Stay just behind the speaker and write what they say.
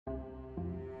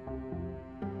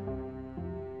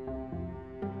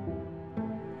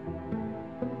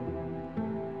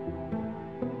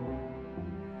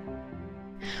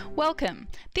Welcome!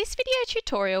 This video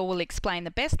tutorial will explain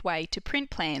the best way to print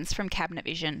plans from Cabinet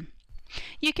Vision.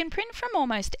 You can print from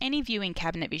almost any view in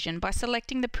Cabinet Vision by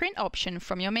selecting the print option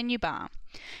from your menu bar.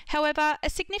 However, a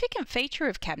significant feature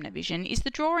of Cabinet Vision is the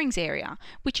drawings area,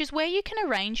 which is where you can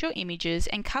arrange your images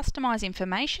and customize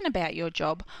information about your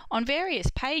job on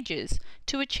various pages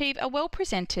to achieve a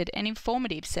well-presented and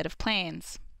informative set of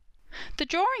plans. The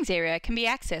drawings area can be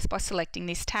accessed by selecting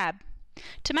this tab.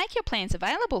 To make your plans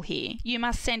available here, you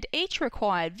must send each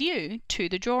required view to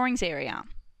the drawings area.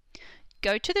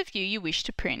 Go to the view you wish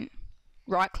to print,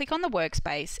 right-click on the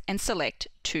workspace and select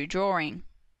To Drawing.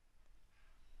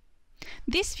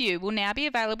 This view will now be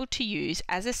available to use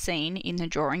as a scene in the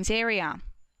drawings area.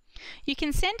 You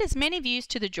can send as many views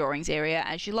to the drawings area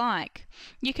as you like.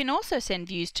 You can also send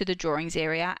views to the drawings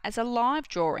area as a live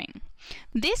drawing.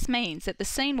 This means that the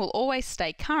scene will always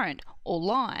stay current or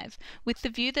live with the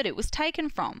view that it was taken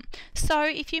from. So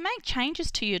if you make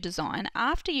changes to your design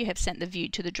after you have sent the view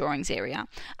to the drawings area,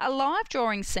 a live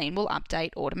drawing scene will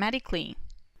update automatically.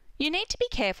 You need to be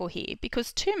careful here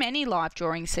because too many live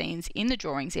drawing scenes in the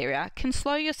drawings area can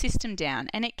slow your system down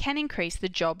and it can increase the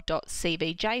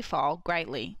job.cvj file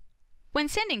greatly. When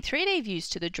sending 3D views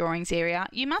to the drawings area,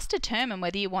 you must determine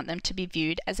whether you want them to be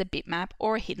viewed as a bitmap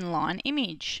or a hidden line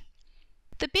image.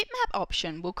 The bitmap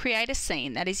option will create a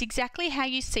scene that is exactly how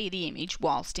you see the image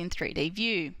whilst in 3D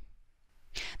view.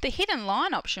 The hidden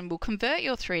line option will convert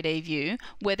your 3D view,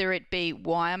 whether it be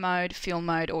wire mode, fill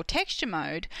mode or texture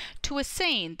mode, to a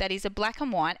scene that is a black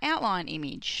and white outline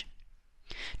image.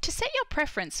 To set your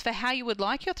preference for how you would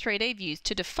like your 3D views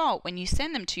to default when you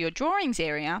send them to your drawings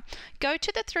area, go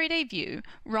to the 3D view,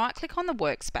 right-click on the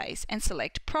workspace and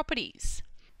select Properties.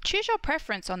 Choose your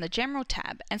preference on the General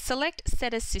tab and select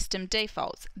Set as System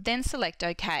Defaults, then select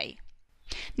OK.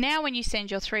 Now when you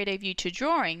send your 3D view to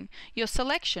drawing, your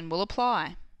selection will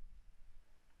apply.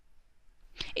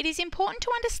 It is important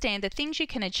to understand the things you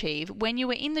can achieve when you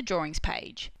are in the drawings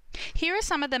page. Here are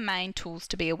some of the main tools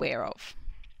to be aware of.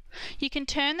 You can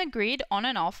turn the grid on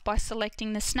and off by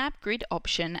selecting the Snap Grid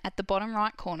option at the bottom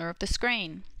right corner of the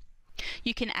screen.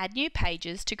 You can add new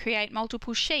pages to create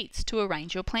multiple sheets to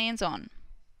arrange your plans on.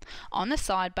 On the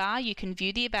sidebar, you can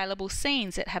view the available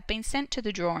scenes that have been sent to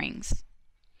the drawings.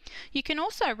 You can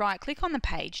also right-click on the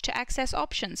page to access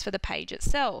options for the page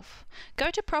itself.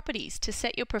 Go to Properties to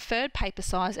set your preferred paper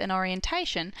size and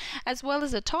orientation, as well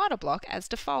as a title block as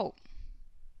default.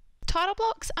 Title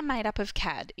blocks are made up of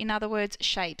CAD, in other words,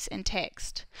 shapes and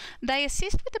text. They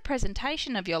assist with the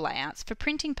presentation of your layouts for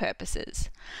printing purposes.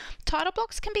 Title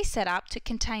blocks can be set up to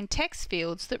contain text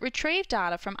fields that retrieve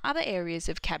data from other areas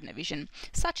of Cabinet Vision,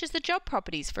 such as the job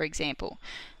properties, for example.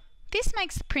 This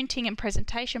makes the printing and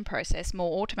presentation process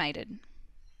more automated.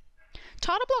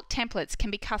 Title block templates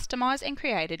can be customised and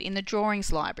created in the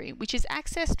Drawings library, which is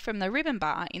accessed from the ribbon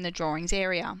bar in the Drawings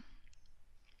area.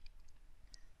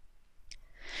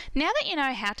 Now that you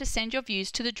know how to send your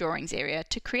views to the drawings area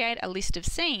to create a list of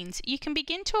scenes, you can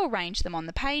begin to arrange them on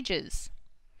the pages.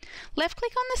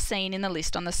 Left-click on the scene in the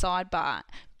list on the sidebar,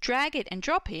 drag it and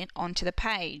drop it onto the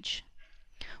page.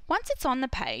 Once it's on the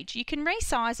page, you can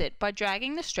resize it by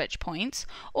dragging the stretch points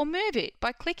or move it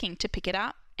by clicking to pick it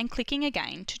up and clicking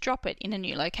again to drop it in a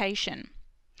new location.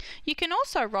 You can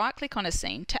also right-click on a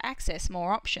scene to access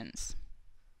more options.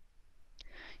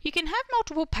 You can have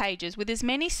multiple pages with as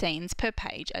many scenes per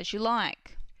page as you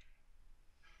like.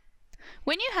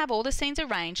 When you have all the scenes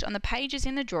arranged on the pages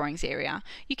in the drawings area,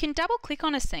 you can double-click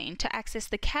on a scene to access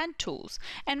the CAD tools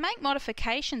and make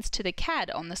modifications to the CAD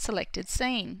on the selected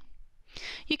scene.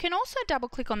 You can also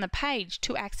double-click on the page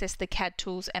to access the CAD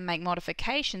tools and make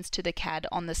modifications to the CAD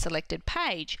on the selected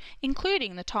page,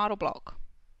 including the title block.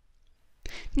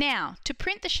 Now, to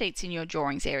print the sheets in your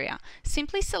drawings area,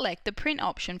 simply select the print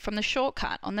option from the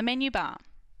shortcut on the menu bar.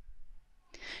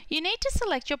 You need to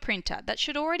select your printer that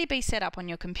should already be set up on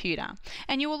your computer,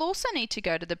 and you will also need to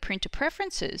go to the printer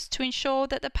preferences to ensure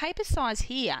that the paper size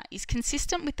here is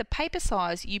consistent with the paper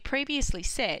size you previously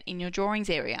set in your drawings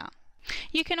area.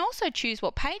 You can also choose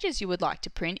what pages you would like to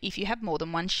print if you have more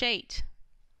than one sheet.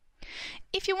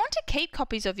 If you want to keep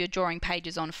copies of your drawing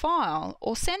pages on file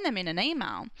or send them in an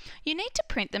email, you need to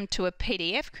print them to a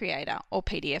PDF creator or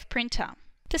PDF printer.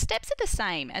 The steps are the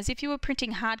same as if you were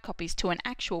printing hard copies to an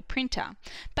actual printer,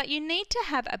 but you need to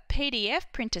have a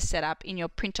PDF printer set up in your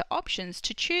printer options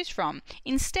to choose from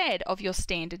instead of your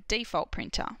standard default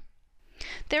printer.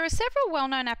 There are several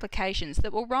well-known applications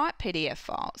that will write PDF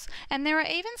files, and there are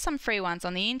even some free ones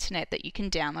on the internet that you can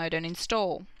download and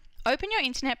install. Open your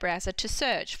internet browser to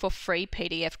search for free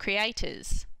PDF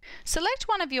creators. Select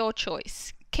one of your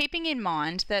choice. keeping in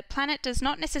mind that Planit does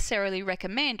not necessarily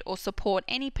recommend or support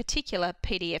any particular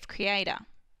PDF creator.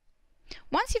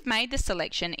 Once you've made the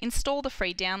selection, install the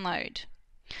free download.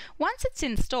 Once it's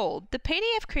installed, the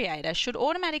PDF creator should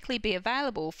automatically be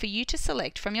available for you to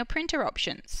select from your printer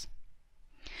options.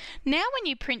 Now when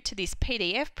you print to this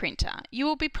PDF printer, you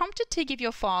will be prompted to give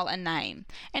your file a name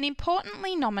and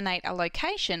importantly nominate a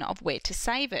location of where to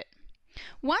save it.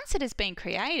 Once it has been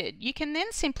created, you can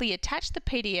then simply attach the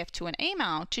PDF to an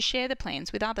email to share the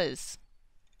plans with others.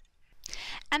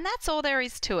 And that's all there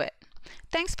is to it.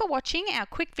 Thanks for watching our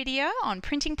quick video on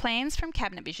printing plans from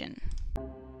Cabinet Vision.